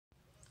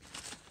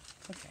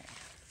Okay,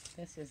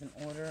 this is an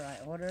order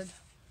I ordered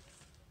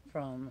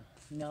from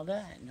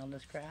Nelda at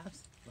Nelda's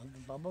Crafts. Love the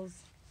bubbles.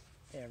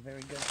 They are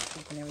very good for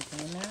keeping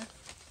everything in there.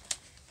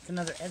 It's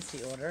another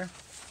Etsy order,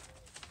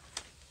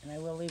 and I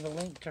will leave a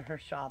link to her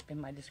shop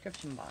in my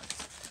description box.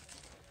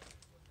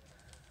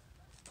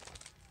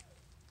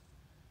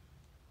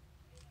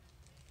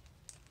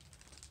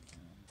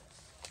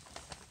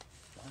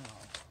 Wow.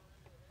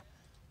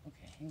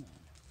 Okay, hang on.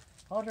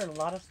 I ordered a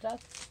lot of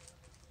stuff.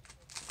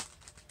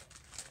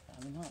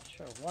 I'm not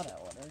sure what I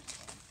ordered.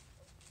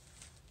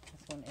 So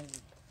this one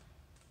is...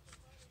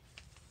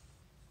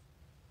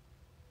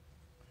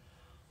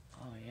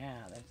 Oh yeah,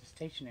 there's a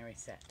stationery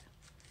set.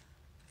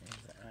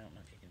 I don't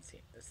know if you can see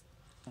it. This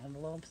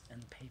envelopes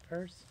and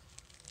papers.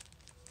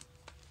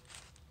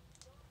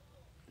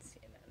 Let's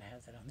see, and it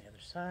has it on the other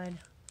side.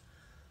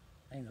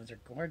 I think those are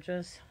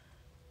gorgeous.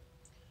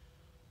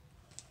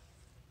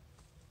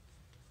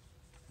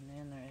 And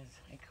then there is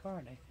a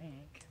card, I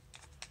think.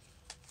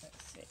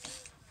 Let's see.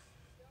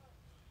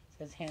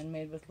 It says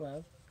handmade with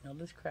love,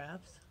 Nelda's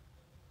Crafts.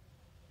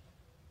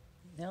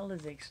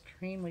 Nelda's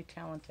extremely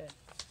talented.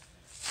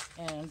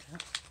 And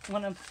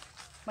one of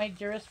my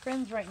dearest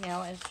friends right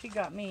now, as she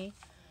got me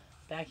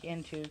back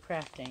into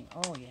crafting.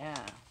 Oh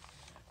yeah,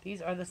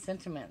 these are the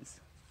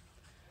sentiments.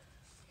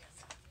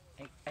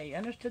 I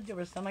understood there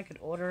was some I could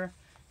order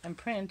and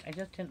print. I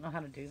just didn't know how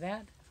to do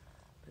that.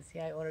 But see,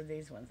 I ordered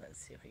these ones. Let's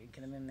see if we can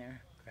get them in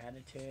there.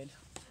 Gratitude.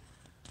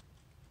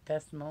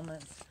 Best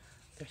moments.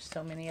 There's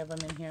so many of them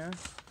in here.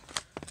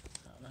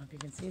 I don't know if you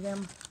can see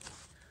them.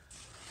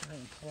 I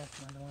can pull up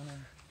another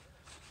one.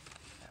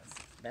 That's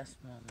best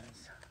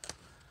moments.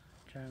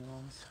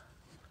 Journals.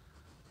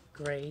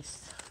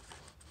 Grace.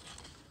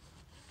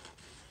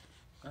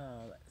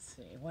 Oh, let's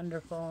see.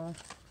 Wonderful.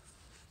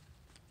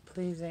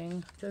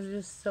 Pleasing. They're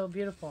just so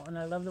beautiful, and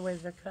I love the way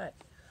they're cut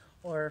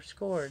or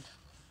scored.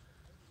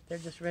 They're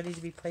just ready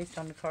to be placed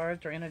on the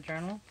cards or in a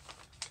journal,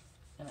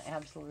 and I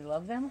absolutely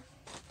love them.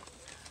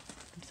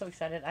 I'm so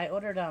excited. I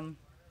ordered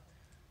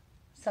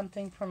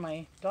something for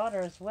my daughter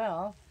as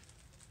well.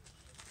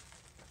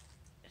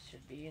 It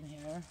should be in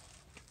here.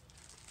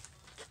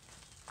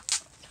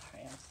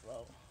 Sorry, I'm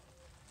slow.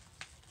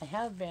 I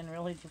have been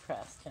really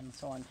depressed, and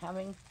so I'm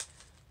having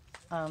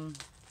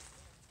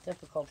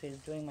difficulties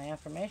doing my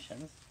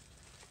affirmations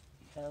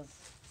because,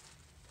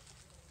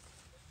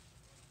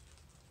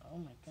 oh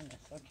my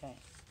goodness, okay.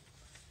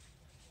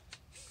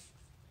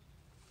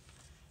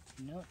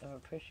 Note of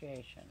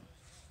appreciation.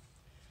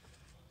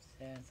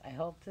 Says, I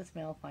hope this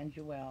mail finds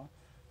you well.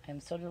 I am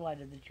so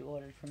delighted that you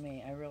ordered for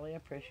me. I really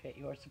appreciate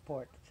your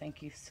support.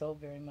 Thank you so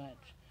very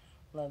much.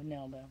 Love,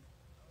 Nelda.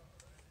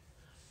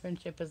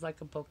 Friendship is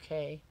like a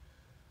bouquet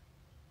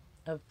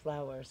of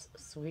flowers,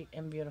 sweet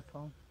and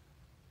beautiful.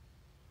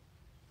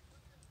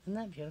 Isn't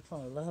that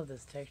beautiful? I love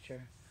this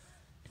texture.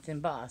 It's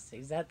embossed.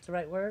 Is that the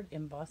right word?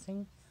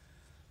 Embossing?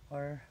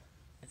 Or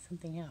it's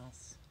something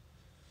else?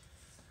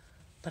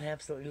 But I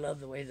absolutely love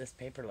the way this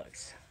paper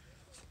looks.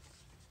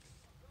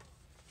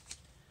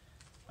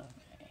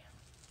 Okay.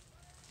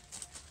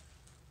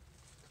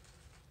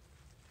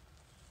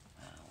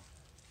 Wow.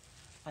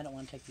 I don't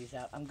want to take these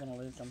out. I'm going to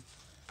lose them.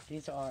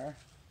 These are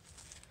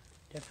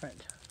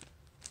different.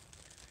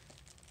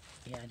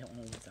 Yeah, I don't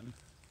want to lose them.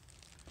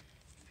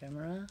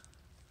 Ephemera.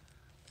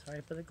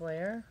 Sorry for the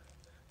glare.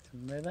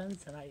 Some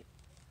ribbons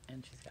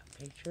and she's got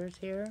pictures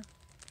here.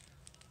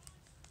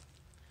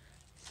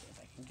 Let's see if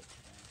I can get to this.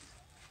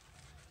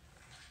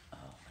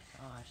 Oh my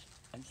gosh.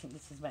 I think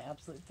this is my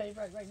absolute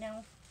favorite right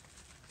now.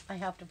 I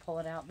have to pull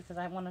it out because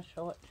I want to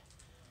show it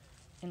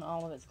in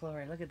all of its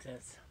glory. Look at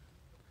this.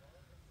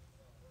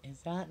 Is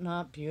that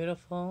not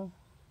beautiful?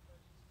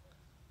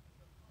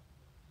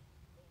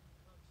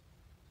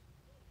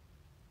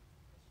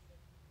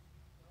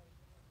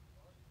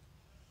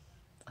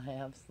 I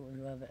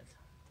absolutely love it.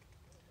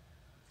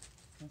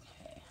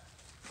 Okay.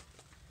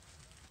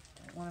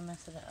 Don't want to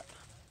mess it up.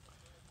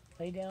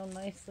 Lay down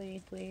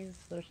nicely, please.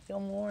 There's still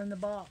more in the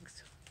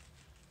box.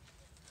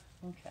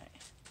 Okay.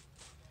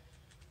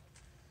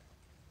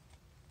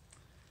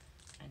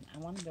 And I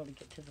want to be able to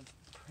get to the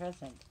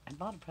present. I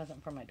bought a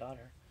present for my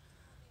daughter.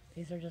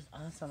 These are just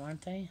awesome,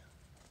 aren't they?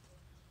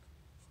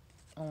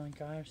 Oh my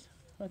gosh.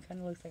 It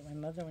kind of looks like my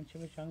mother when she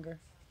was younger.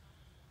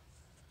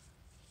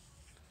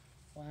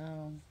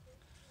 Wow.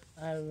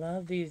 I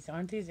love these.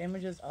 Aren't these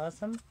images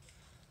awesome?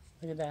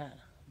 Look at that.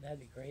 That'd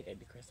be great at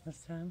the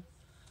Christmas time.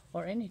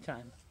 Or any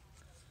time.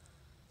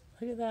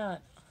 Look at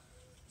that.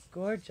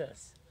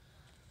 Gorgeous.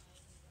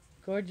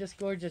 Gorgeous,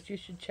 gorgeous. You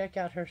should check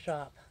out her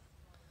shop.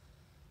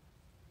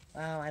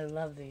 Wow, I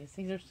love these.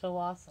 These are so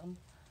awesome.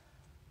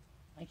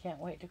 I can't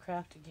wait to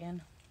craft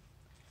again.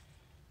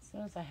 As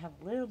soon as I have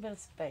a little bit of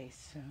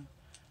space.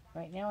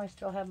 Right now I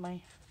still have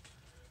my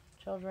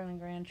children and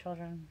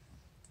grandchildren.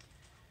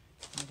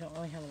 I don't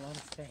really have a lot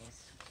of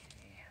space.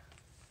 Okay.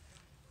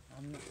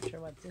 I'm not sure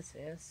what this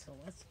is, so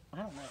I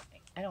don't know.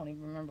 I don't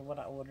even remember what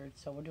I ordered,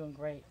 so we're doing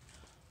great.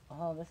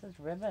 Oh, this is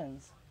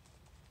ribbons.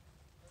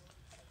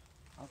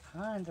 All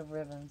kinds of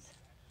ribbons.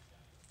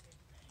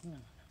 Hang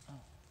on.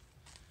 Oh.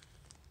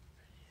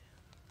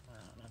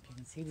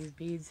 see these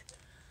beads.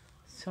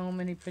 So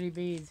many pretty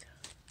beads.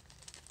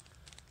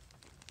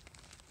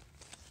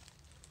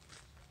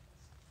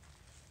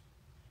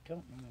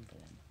 Don't remember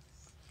them.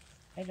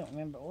 I don't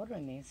remember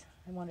ordering these.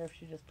 I wonder if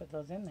she just put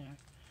those in there.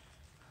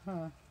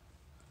 Huh.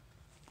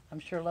 I'm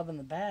sure loving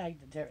the bag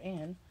that they're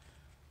in.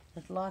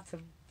 There's lots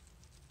of...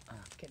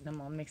 getting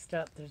them all mixed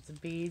up. There's the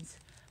beads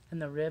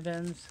and the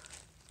ribbons.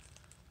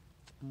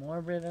 More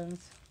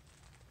ribbons.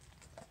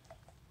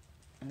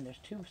 And there's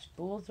 2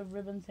 spools of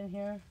ribbons in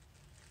here.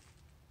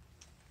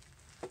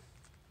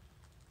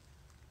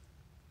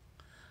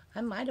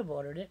 I might have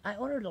ordered it. I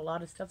ordered a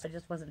lot of stuff. I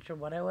just wasn't sure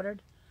what I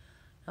ordered.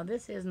 Now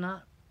this is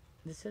not...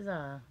 This is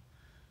a...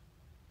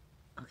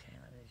 Okay,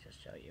 let me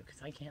just show you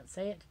because I can't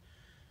say it.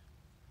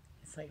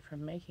 It's like for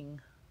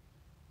making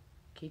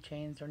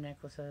keychains or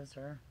necklaces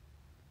or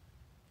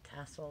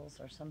tassels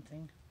or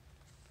something.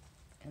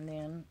 And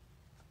then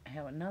I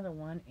have another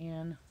one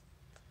in...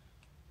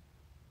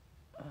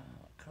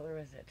 what color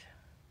is it?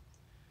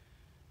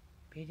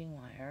 Beading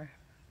wire.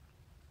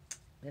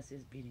 This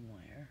is beading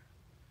wire.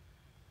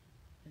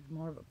 It's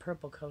more of a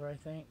purple color, I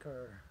think,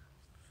 or...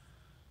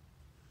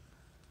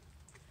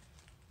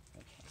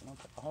 Okay, I'll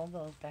put all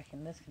those back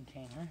in this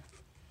container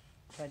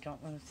so I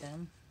don't lose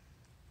them.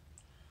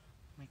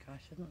 Oh my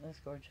gosh, isn't this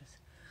gorgeous?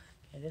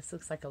 Okay, this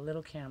looks like a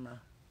little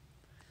camera.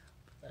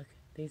 Look,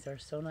 these are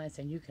so nice,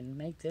 and you can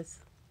make this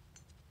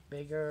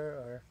bigger,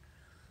 or...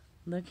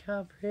 Look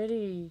how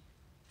pretty!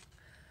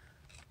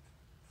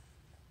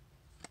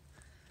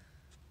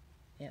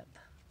 Yep.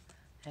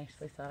 I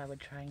actually thought I would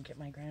try and get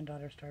my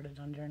granddaughter started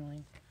on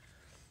journaling.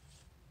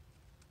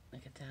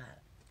 Look at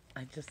that.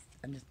 I'm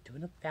just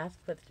doing a fast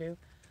flip through.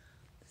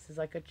 This is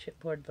like a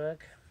chipboard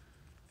book.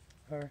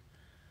 Or,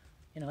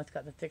 you know, it's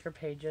got the thicker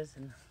pages,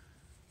 and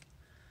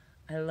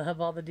I love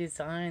all the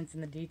designs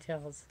and the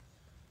details.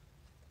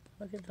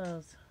 Look at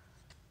those.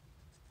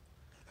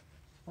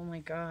 Oh my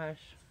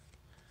gosh.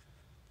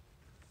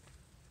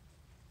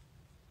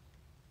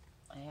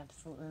 I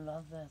absolutely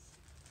love this.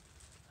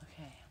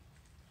 Okay.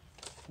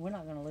 We're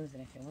not going to lose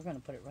anything. We're going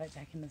to put it right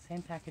back in the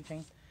same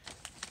packaging.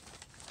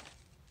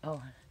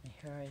 Oh,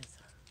 here is...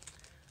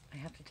 I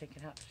have to take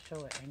it out to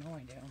show it. I know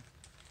I do.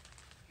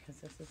 Because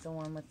this is the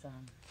one with...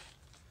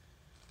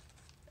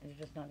 You're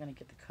just not going to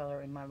get the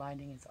color, and my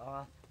lighting is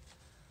off.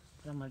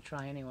 But I'm going to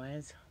try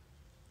anyways.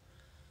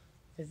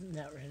 Isn't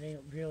that really,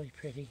 really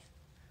pretty?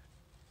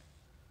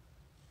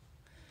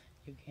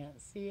 You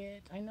can't see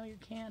it. I know you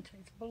can't.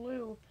 It's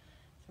blue.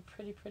 It's a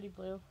pretty, pretty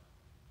blue.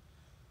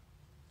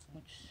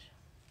 Which...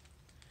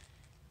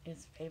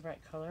 is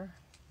favorite color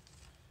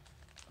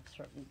of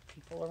certain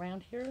people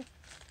around here.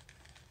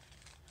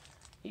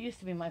 It used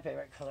to be my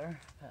favorite color.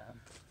 Oh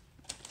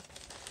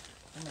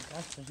my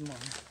gosh, there's more.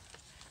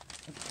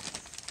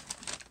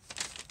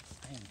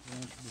 I am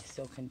going to be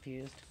so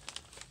confused.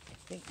 I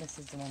think this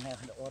is the one I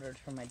had ordered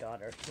for my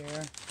daughter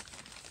here.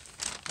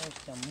 There's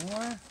still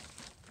more.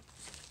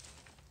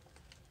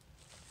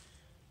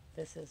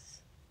 This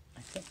is,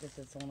 I think this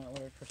is the one I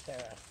ordered for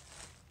Sarah.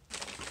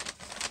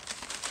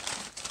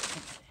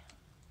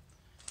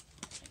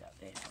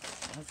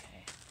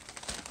 Okay,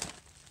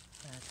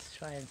 let's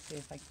try and see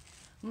if I'm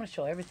going to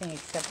show everything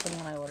except the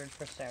one I ordered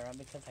for Sarah,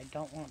 because I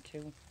don't want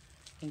to,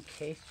 in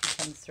case she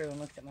comes through and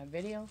looks at my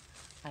video,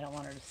 I don't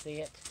want her to see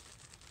it,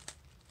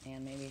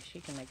 and maybe she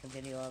can make a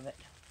video of it.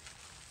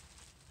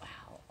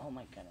 Wow, oh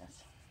my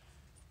goodness.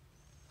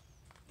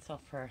 So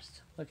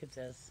first, look at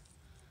this.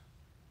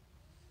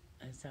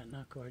 Is that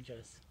not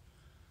gorgeous?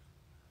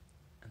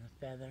 And the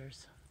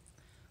feathers.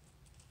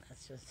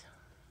 That's just...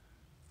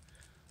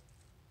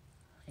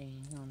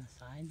 hanging on the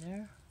side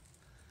there.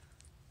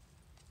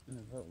 And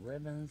the little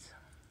ribbons.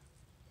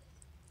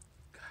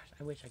 Gosh,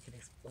 I wish I could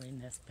explain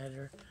this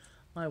better.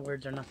 My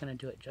words are not going to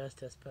do it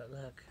justice, but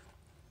look.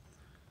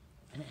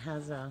 And it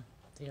has the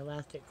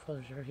elastic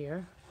closure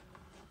here.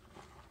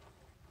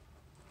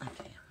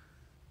 Okay.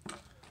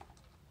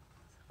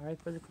 Sorry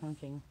for the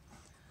clunking.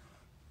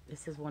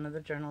 This is one of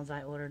the journals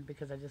I ordered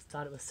because I just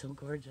thought it was so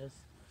gorgeous.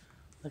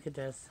 Look at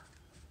this.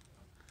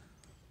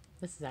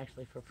 This is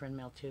actually for friend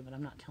mail too, but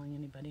I'm not telling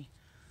anybody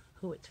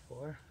who it's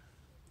for.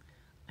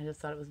 I just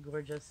thought it was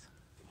gorgeous.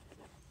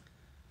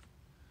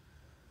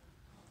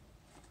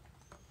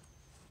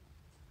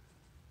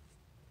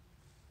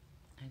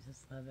 I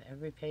just love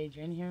every page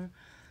in here,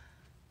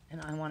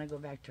 and I want to go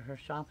back to her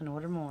shop and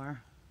order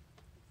more.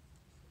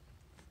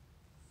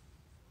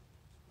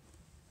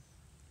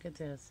 Look at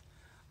this.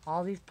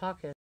 All these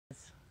pockets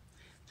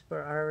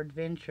for our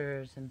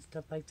adventures and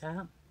stuff like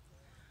that.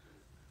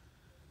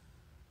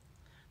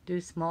 Do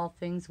small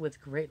things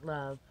with great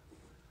love.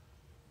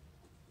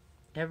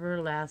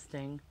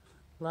 Everlasting.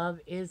 Love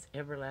is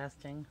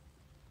everlasting.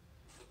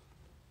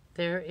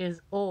 There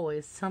is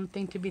always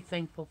something to be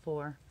thankful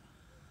for.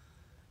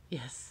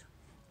 Yes.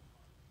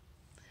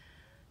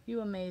 You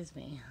amaze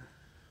me.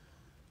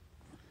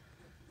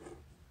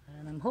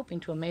 And I'm hoping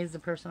to amaze the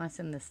person I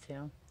send this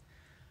to.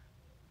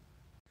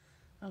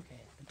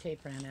 Okay, the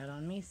tape ran out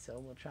on me, so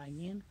we'll try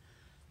again.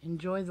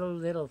 Enjoy the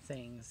little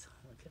things.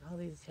 Look at all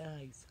these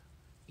tags.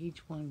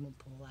 each one will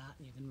pull out.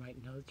 You can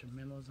write notes or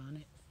memos on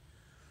it.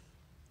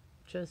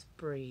 Just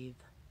breathe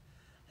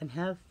and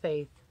have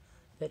faith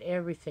that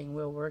everything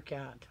will work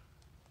out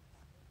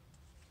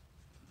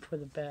for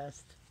the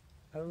best.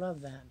 I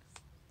love that.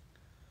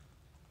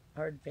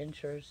 Our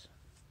adventures.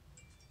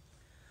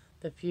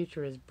 The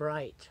future is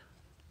bright.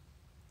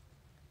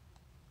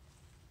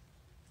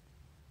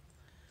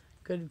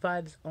 Good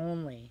vibes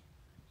only.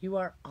 You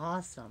are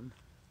awesome.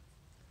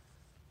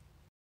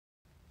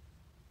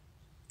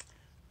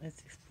 Let's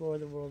explore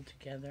the world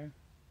together.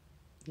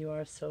 You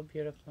are so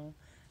beautiful.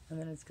 And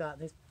then it's got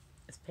this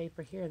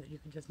paper here that you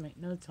can just make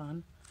notes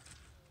on.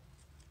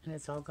 And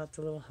it's all got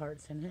the little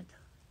hearts in it.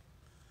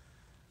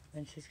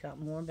 Then she's got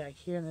more back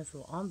here in this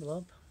little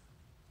envelope.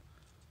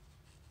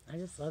 I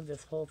just love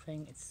this whole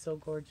thing. It's so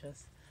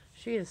gorgeous.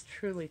 She is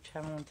truly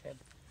talented.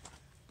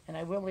 And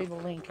I will leave a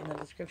link in the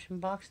description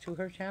box to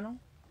her channel.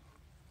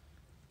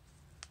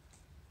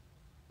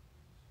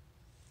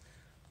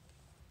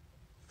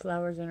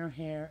 Flowers in her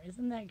hair.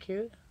 Isn't that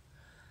cute?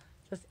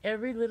 Just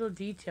every little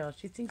detail.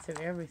 She thinks of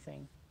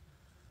everything.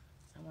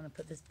 I want to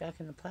put this back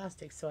in the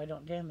plastic so I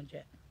don't damage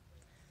it.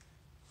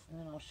 And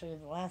then I'll show you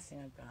the last thing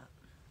I've got.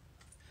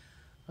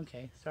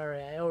 Okay,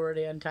 sorry, I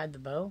already untied the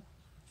bow.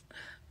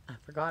 I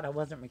forgot I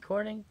wasn't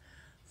recording.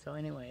 So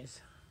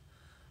anyways,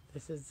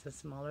 this is the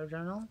smaller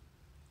journal.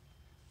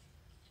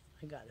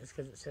 I got this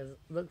because it says,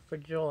 look for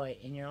joy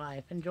in your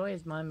life. And joy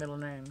is my middle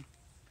name.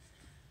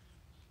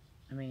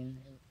 I mean,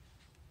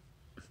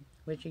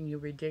 wishing you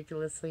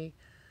ridiculous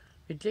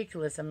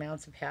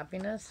amounts of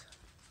happiness.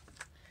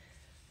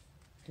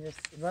 I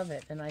just love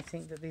it. And I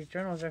think that these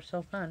journals are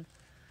so fun.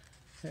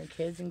 And the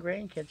kids and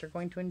grandkids are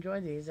going to enjoy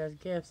these as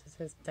gifts. It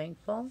says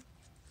thankful.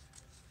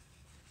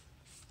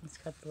 It's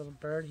got the little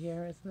bird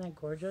here. Isn't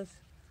that gorgeous?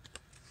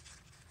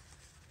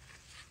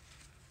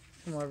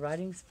 Some more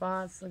writing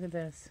spots. Look at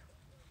this.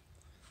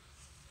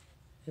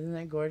 Isn't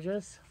that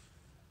gorgeous?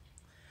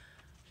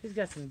 She's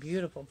got some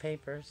beautiful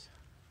papers.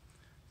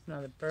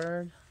 Another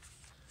bird.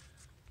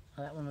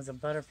 Oh, that one was a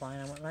butterfly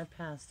and I went right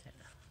past it.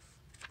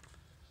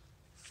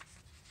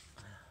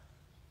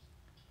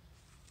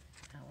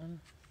 That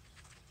one.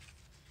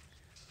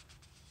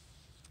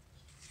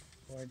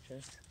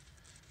 Gorgeous.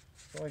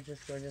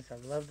 Gorgeous, gorgeous. I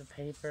love the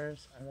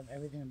papers. I love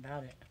everything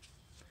about it.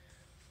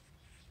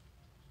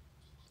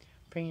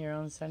 Bring your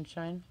own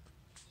sunshine.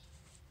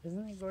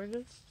 Isn't it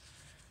gorgeous?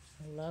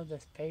 I love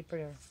this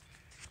paper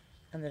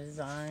and the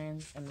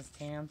designs and the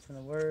stamps and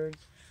the words.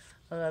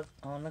 I love,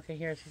 oh, look at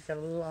here. She's got a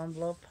little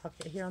envelope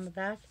pocket here on the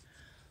back.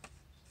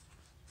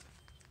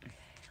 Okay.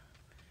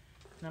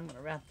 And I'm going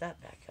to wrap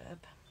that back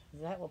up.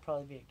 That will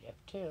probably be a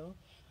gift too.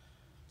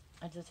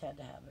 I just had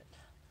to have it.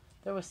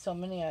 There was so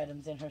many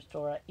items in her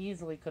store. I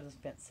easily could have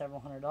spent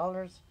several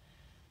 $100s.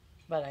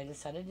 But I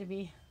decided to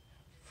be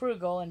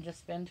frugal and just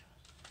spend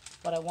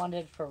what I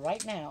wanted for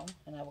right now.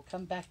 And I will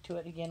come back to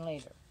it again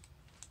later.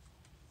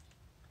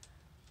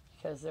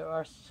 Because there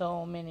are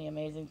so many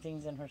amazing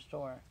things in her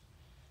store.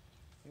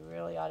 You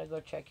really ought to go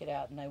check it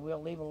out. And I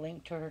will leave a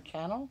link to her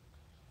channel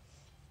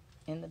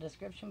in the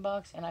description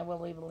box. And I will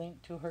leave a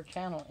link to her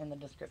channel in the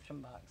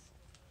description box.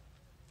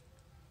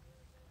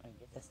 I'll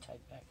get this tied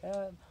back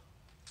up.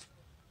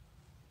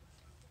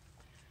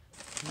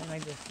 And then I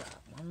just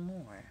got one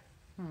more.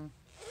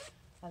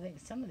 I think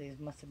some of these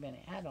must have been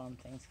add-on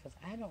things because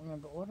I don't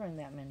remember ordering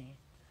that many.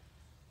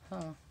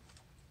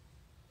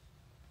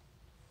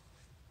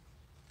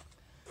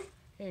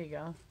 Here you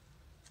go.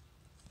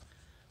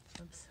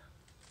 Oops.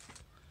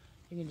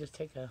 You can just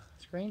take a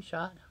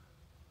screenshot.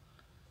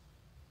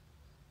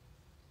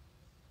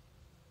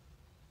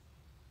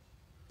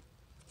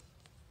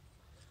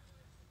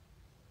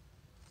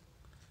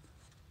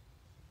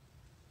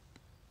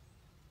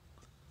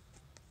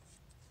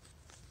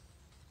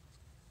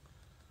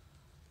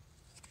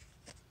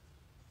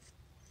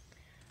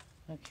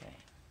 Okay.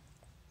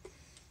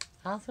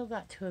 I also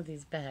got 2 of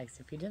these bags.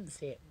 If you didn't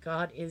see it,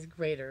 God is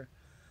greater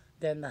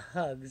than the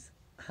hugs,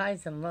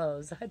 highs and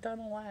lows. I don't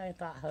know why I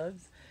thought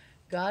hugs.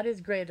 God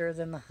is greater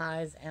than the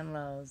highs and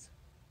lows.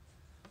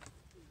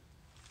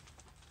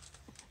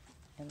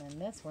 And then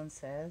this one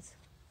says,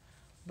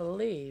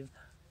 believe.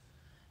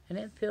 And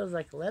it feels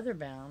like leather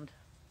bound.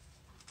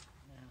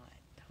 Now, I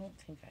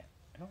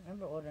don't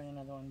remember ordering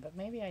another one, but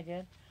maybe I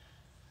did.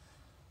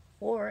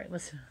 Or it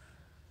was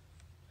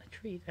a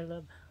treat. I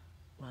love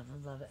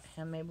it.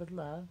 Handmade with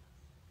love.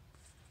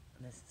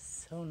 And this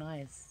is so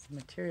nice. The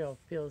material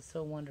feels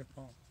so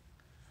wonderful.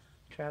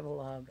 Travel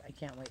log. I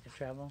can't wait to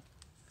travel.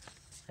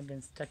 I've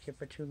been stuck here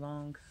for too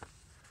long.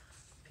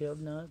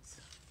 Field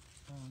notes.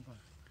 Oh,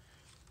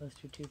 goes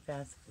through too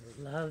fast.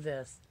 Love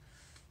this.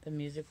 The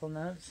musical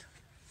notes.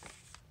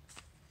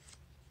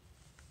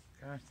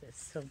 Gosh,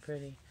 it's so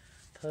pretty.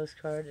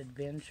 Postcard,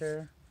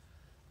 adventure.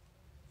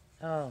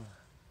 Oh.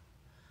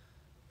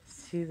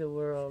 See the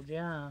world.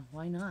 Yeah,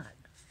 why not?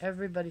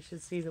 Everybody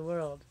should see the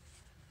world.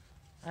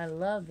 I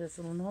love this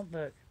little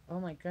notebook. Oh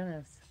my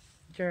goodness.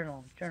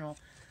 Journal.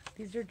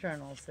 These are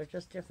journals. They're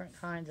just different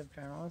kinds of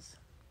journals.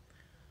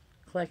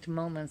 Collect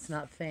moments,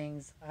 not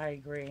things. I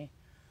agree.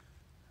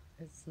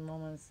 It's the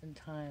moments in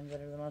time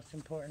that are the most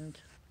important.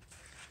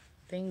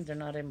 Things are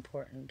not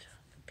important.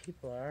 The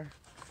people are.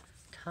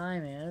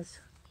 Time is.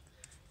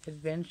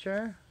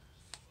 Adventure.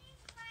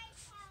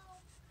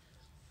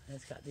 And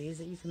it's got these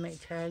that you can make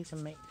tags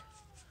and make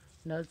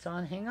notes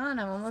on. Hang on,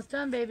 I'm almost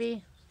done,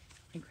 baby.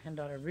 My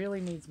granddaughter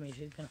really needs me.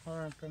 She's been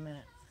hollering for a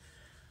minute.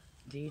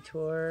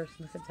 Detours.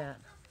 Look at that.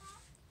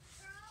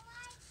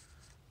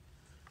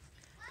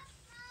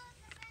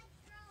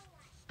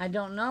 I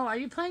don't know. Are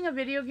you playing a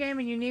video game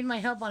and you need my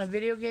help on a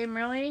video game,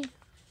 really?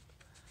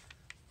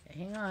 Okay,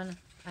 hang on.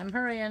 I'm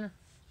hurrying.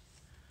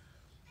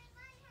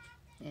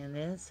 And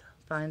this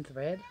fine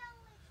thread.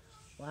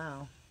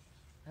 Wow.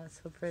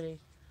 That's so pretty.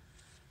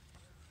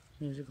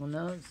 Musical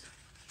notes.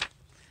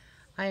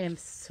 I am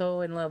so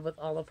in love with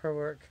all of her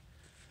work.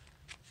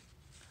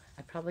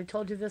 I probably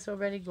told you this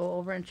already. Go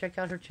over and check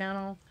out her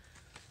channel.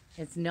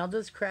 It's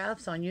Nelda's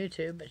Crafts on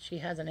YouTube, but she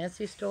has an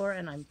Etsy store,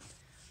 and I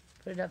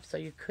put it up so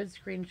you could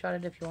screenshot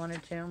it if you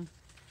wanted to.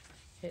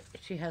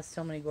 She has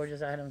so many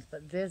gorgeous items,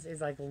 but this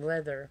is like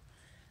leather.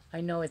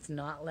 I know it's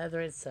not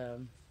leather. It's, I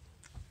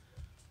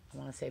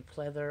want to say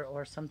pleather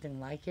or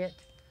something like it.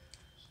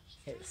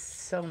 It's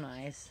so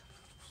nice.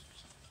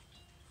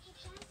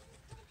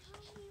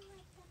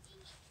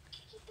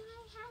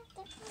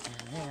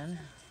 And then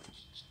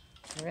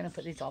we're going to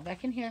put these all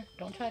back in here.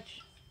 Don't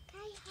touch. Can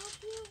I help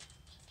you?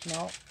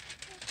 No.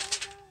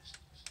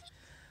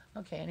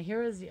 Okay, and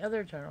here is the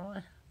other turtle.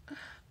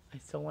 I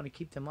still want to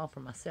keep them all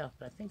for myself,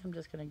 but I think I'm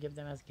just going to give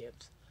them as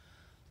gifts.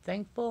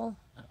 Thankful.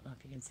 I don't know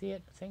if you can see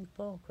it.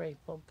 Thankful,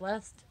 grateful,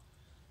 blessed.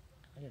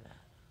 Look at that.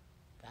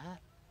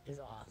 That is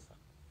awesome.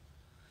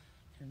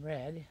 And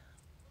red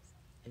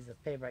is the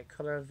favorite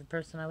color of the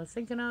person I was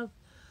thinking of,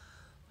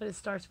 but it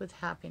starts with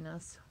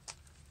happiness.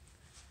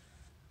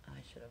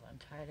 I should have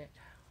untied it.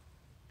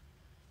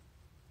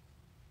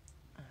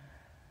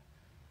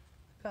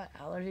 Got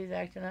allergies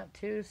acting up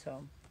too,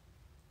 so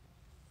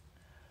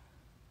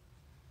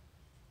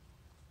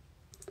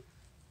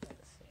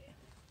let's see.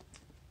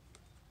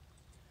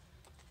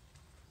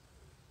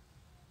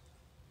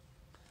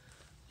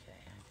 Okay,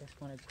 I just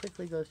want to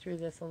quickly go through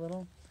this a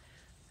little.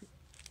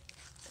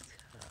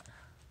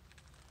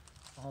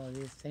 All of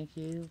these thank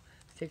you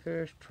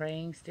stickers,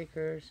 praying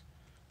stickers.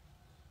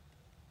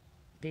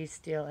 Be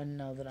still and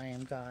know that I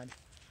am God.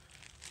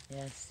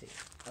 Yes, see,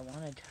 I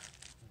wanted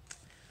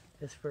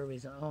this for a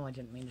reason. Oh, I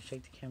didn't mean to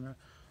shake the camera.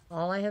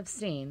 All I have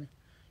seen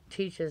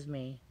teaches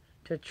me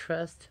to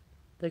trust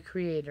the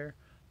Creator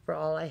for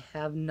all I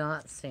have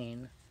not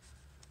seen.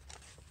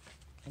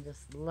 I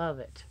just love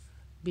it.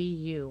 Be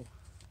you.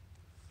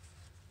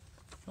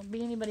 Don't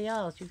be anybody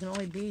else. You can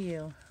only be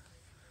you.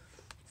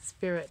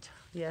 Spirit.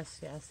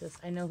 Yes, yes, this.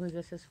 I know who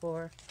this is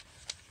for.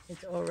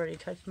 It's already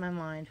touched my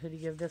mind. Who to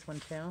give this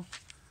one to?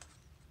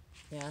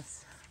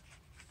 Yes.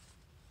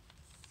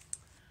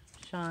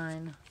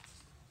 Shine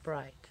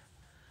bright.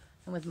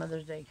 And with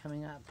Mother's Day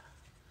coming up,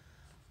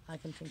 I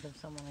can think of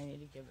someone I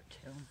need to give it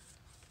to.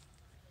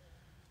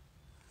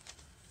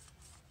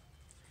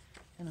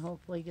 And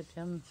hopefully get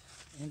them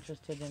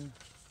interested in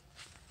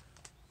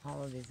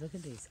all of these. Look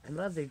at these. I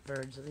love these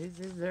birds.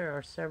 There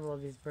are several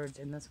of these birds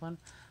in this one.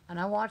 And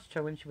I watched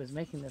her when she was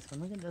making this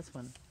one. Look at this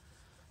one.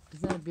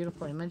 Isn't that a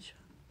beautiful image?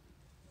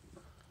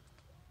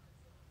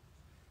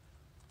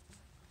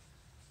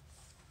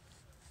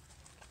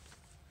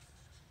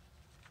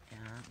 Yeah,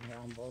 they're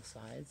on both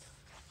sides.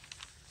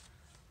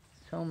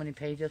 So many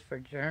pages for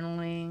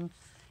journaling,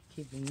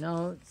 keeping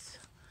notes,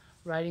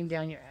 writing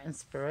down your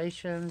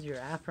inspirations, your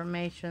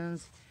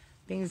affirmations,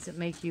 things that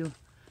make you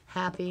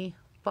happy.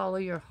 Follow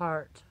your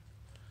heart.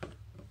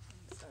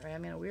 Sorry,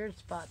 I'm in a weird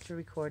spot to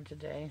record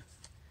today.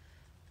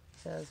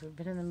 Because we've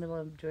been in the middle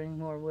of doing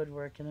more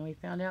woodwork, and then we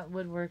found out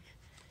woodworking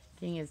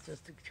is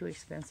just too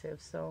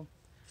expensive, so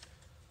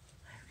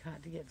I've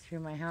got to get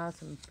through my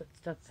house and put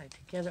stuff back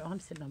together. Oh, I'm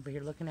sitting over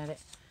here looking at it,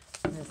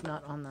 and it's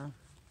not on the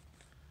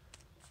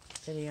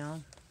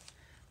video.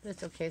 But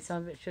it's okay. Some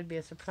of it should be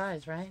a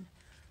surprise, right?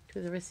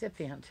 To the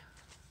recipient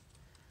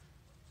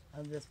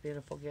of this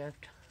beautiful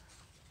gift.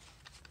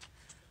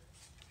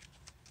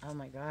 Oh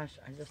my gosh,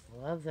 I just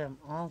love them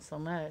all so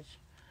much.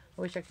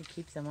 I wish I could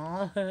keep them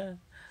all. But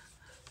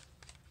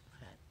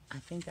I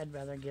think I'd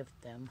rather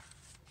gift them.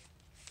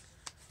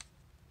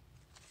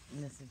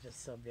 And this is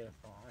just so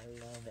beautiful. I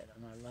love it.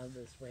 And I love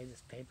this way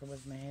this paper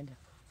was made.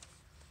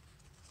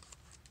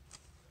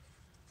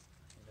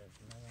 There's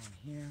another one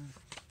here.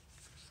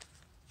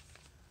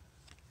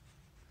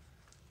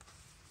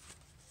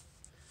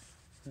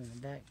 And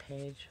the back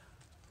page.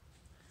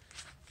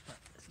 Oh,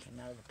 this came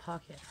out of the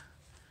pocket.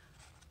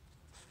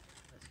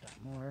 It's got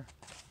more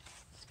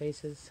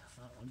spaces.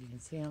 I don't know if you can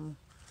see them.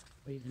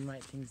 Where you can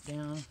write things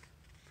down.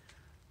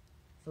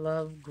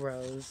 Love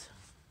grows.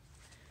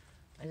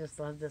 I just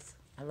love this.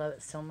 I love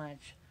it so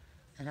much.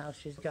 And how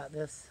she's got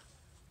this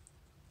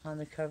on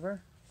the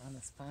cover, on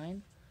the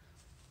spine.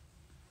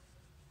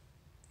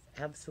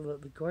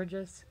 Absolutely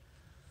gorgeous.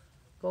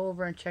 Go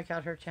over and check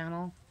out her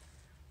channel.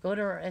 Go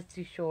to her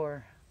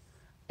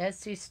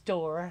Etsy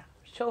store.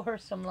 Show her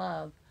some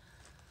love.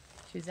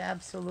 She's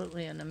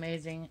absolutely an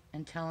amazing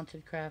and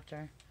talented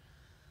crafter.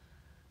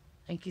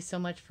 Thank you so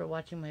much for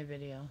watching my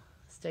video.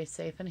 Stay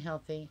safe and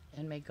healthy,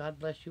 and may God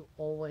bless you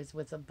always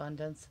with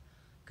abundance,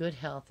 good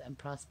health, and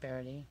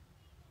prosperity.